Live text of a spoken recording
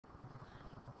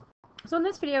So in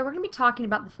this video, we're going to be talking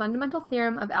about the Fundamental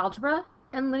Theorem of Algebra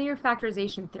and Linear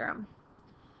Factorization Theorem.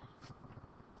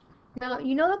 Now,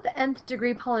 you know that the nth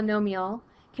degree polynomial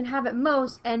can have at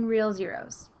most n real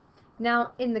zeros.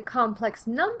 Now, in the complex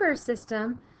number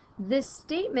system, this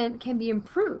statement can be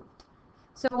improved.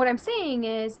 So what I'm saying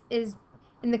is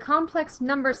in the complex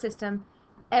number system,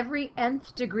 every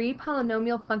nth degree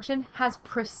polynomial function has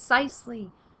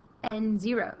precisely n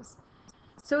zeros.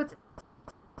 So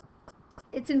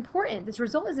it's important. This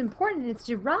result is important, and it's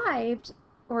derived,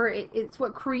 or it's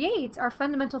what creates our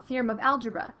fundamental theorem of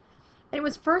algebra. And it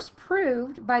was first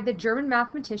proved by the German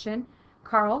mathematician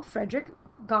Carl Friedrich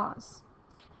Gauss.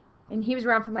 And he was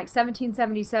around from like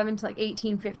 1777 to like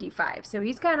 1855. So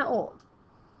he's kind of old.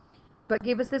 But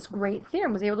gave us this great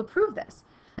theorem, was able to prove this.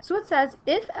 So it says,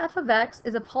 if f of x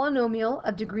is a polynomial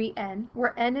of degree n,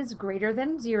 where n is greater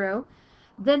than 0,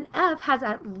 then f has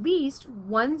at least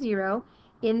one zero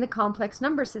in the complex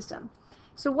number system.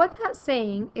 So what that's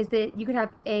saying is that you could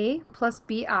have a plus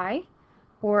bi,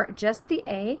 or just the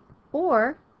a,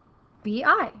 or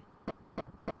bi.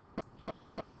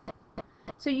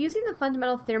 So using the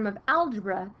fundamental theorem of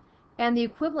algebra and the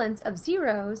equivalence of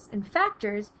zeros and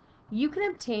factors, you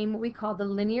can obtain what we call the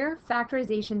linear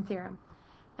factorization theorem.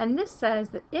 And this says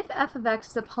that if f of x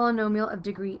is a polynomial of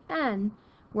degree n,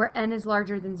 where n is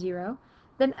larger than 0,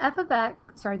 then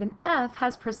f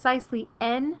has precisely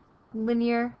n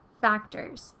linear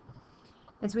factors.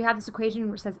 And so we have this equation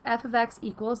which says f of x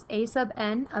equals a sub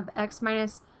n of x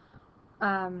minus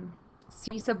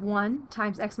c sub 1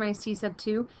 times x minus c sub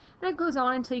 2, and it goes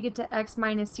on until you get to x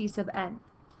minus c sub n,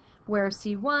 where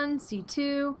c1,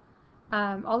 c2,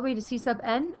 all the way to c sub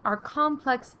n are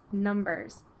complex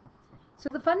numbers. So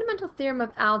the fundamental theorem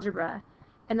of algebra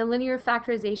and the linear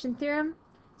factorization theorem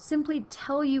simply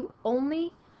tell you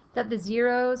only that the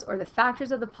zeros or the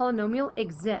factors of the polynomial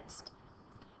exist.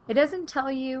 It doesn't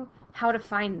tell you how to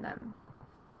find them.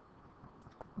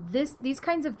 These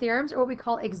kinds of theorems are what we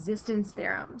call existence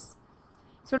theorems.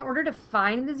 So in order to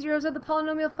find the zeros of the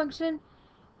polynomial function,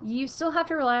 you still have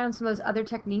to rely on some of those other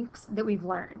techniques that we've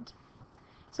learned.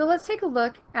 So let's take a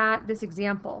look at this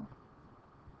example.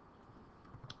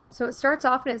 So it starts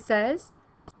off and it says,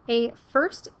 a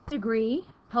first degree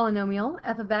polynomial,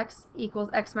 f of x equals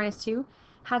x minus 2,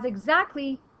 has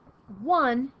exactly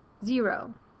 1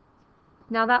 0.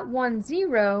 Now that 1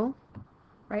 0,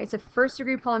 right, it's a first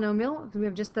degree polynomial. We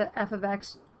have just the f of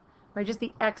x, right, just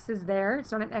the x is there,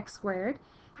 it's not an x squared,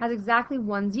 has exactly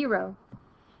 1 0.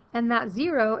 And that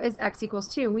 0 is x equals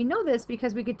 2. We know this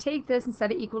because we could take this and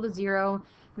set it equal to 0, and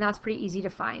that's pretty easy to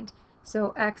find.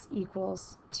 So x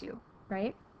equals 2,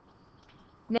 right?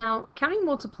 Now, counting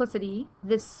multiplicity,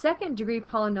 this second degree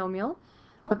polynomial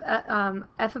of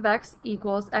f of x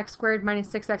equals x squared minus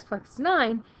 6x plus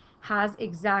 9 has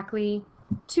exactly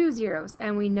 2 zeros.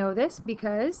 And we know this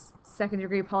because second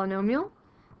degree polynomial,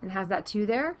 and has that 2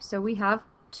 there, so we have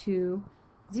 2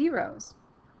 zeros.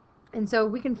 And so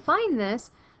we can find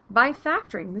this by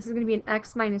factoring. This is going to be an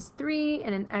x minus 3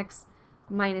 and an x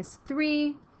minus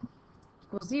 3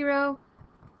 equals 0.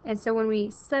 And so when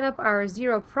we set up our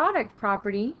zero product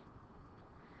property,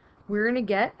 we're going to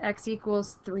get x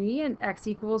equals 3 and x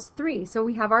equals 3. So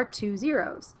we have our 2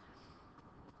 zeros.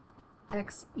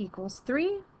 X equals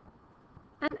 3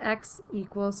 and x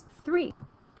equals 3.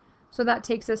 So that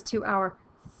takes us to our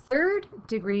third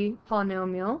degree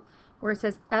polynomial, where it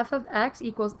says f of x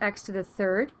equals x to the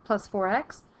third plus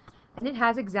 4x, and it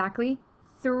has exactly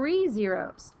 3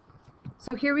 zeros.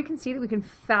 So here we can see that we can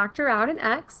factor out an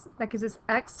x. That gives us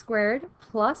x squared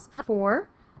plus 4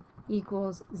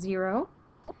 equals 0.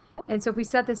 And so if we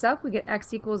set this up, we get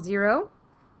x equals 0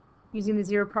 using the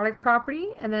zero product property.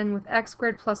 And then with x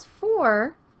squared plus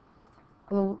 4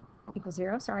 will equal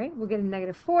 0. Sorry, we'll get a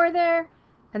negative 4 there.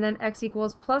 And then x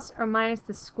equals plus or minus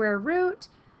the square root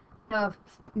of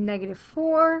negative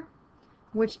 4,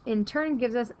 which in turn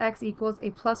gives us x equals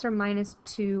a plus or minus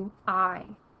 2i.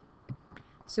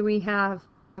 So we have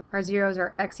our zeros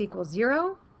are x equals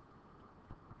 0,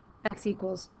 x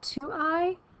equals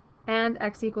 2i, and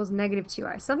x equals negative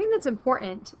 2i. Something that's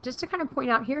important, just to kind of point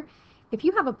out here, if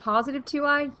you have a positive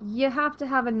 2i, you have to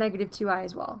have a negative 2i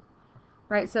as well,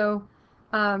 right? So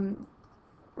we're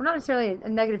not necessarily a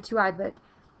negative 2i, but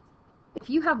if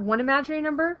you have one imaginary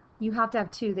number, you have to have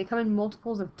 2. They come in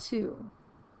multiples of 2.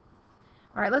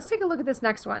 All right, let's take a look at this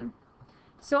next one.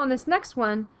 So on this next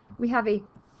one, we have a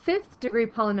fifth degree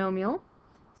polynomial.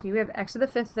 So we have x to the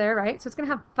fifth there, right? So it's going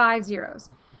to have 5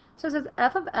 zeros. So it says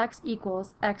f of x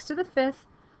equals x to the fifth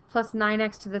plus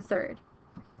 9x to the third.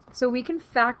 So we can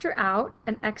factor out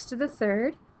an x to the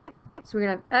third. So we're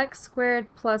going to have x squared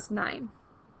plus 9.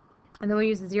 And then we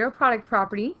use the zero product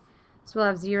property. So we'll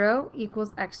have 0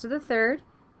 equals x to the third.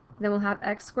 Then we'll have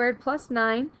x squared plus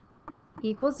 9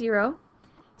 equals 0.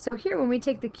 So here, when we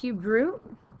take the cubed root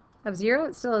of 0,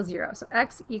 it's still a 0. So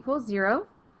x equals 0.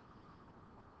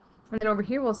 And then over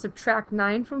here, we'll subtract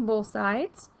 9 from both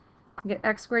sides. We get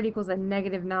x squared equals a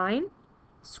negative 9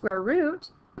 square root.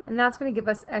 And that's going to give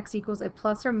us x equals a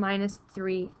plus or minus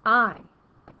 3i.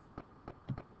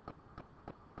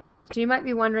 So you might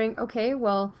be wondering, okay,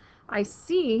 well, I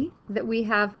see that we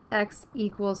have x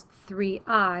equals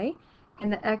 3i,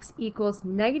 and that x equals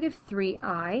negative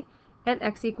 3i, and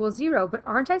x equals 0. But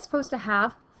aren't I supposed to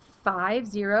have 5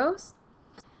 zeros?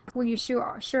 Well, you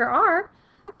sure are.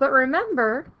 But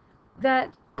remember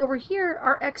that over here,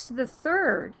 our x to the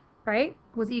third, right,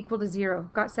 was equal to 0,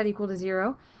 got set equal to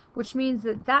 0, which means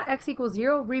that that x equals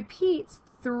 0 repeats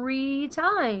 3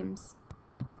 times.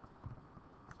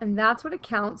 And that's what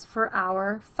accounts for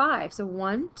our 5. So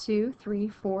 1, 2, 3,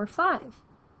 4, 5.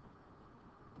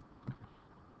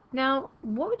 Now,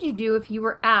 what would you do if you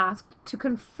were asked to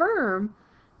confirm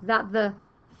that the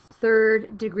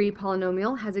third degree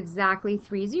polynomial has exactly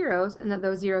 3 zeros, and that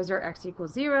those zeros are x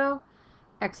equals 0,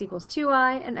 x equals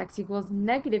 2i, and x equals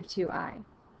negative 2i?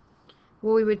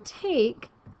 Well, we would take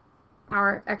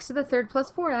our x to the third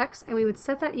plus 4x, and we would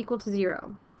set that equal to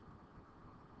 0.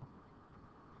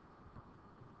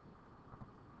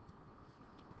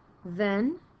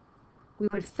 Then we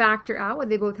would factor out what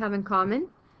they both have in common,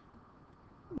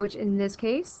 which in this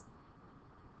case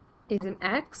is an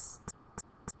x.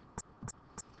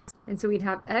 And so we'd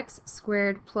have x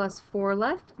squared plus 4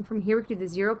 left. And from here we could do the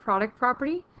zero product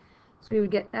property. So we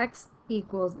would get x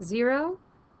equals 0,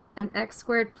 and x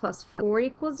squared plus 4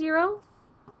 equals 0.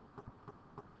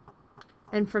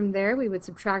 And from there we would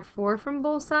subtract 4 from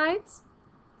both sides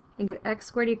and get x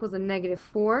squared equals a negative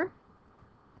 4.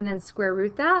 And then square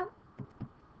root that.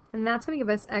 And that's going to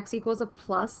give us x equals a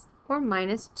plus or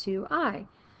minus 2i.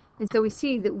 And so we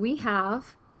see that we have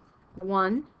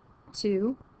 1,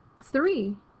 2,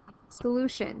 3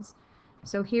 solutions.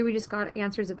 So here we just got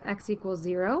answers of x equals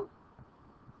 0,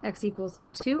 x equals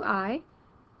 2i,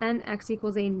 and x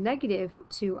equals a negative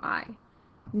 2i.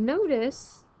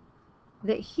 Notice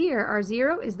that here our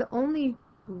 0 is the only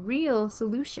real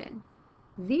solution.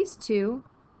 These two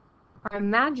are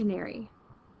imaginary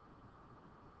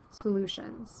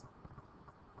solutions.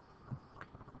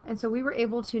 And so we were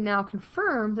able to now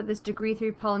confirm that this degree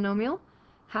 3 polynomial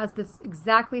has this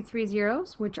exactly 3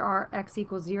 zeros, which are x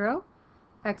equals 0,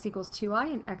 x equals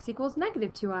 2i, and x equals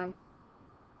negative 2i.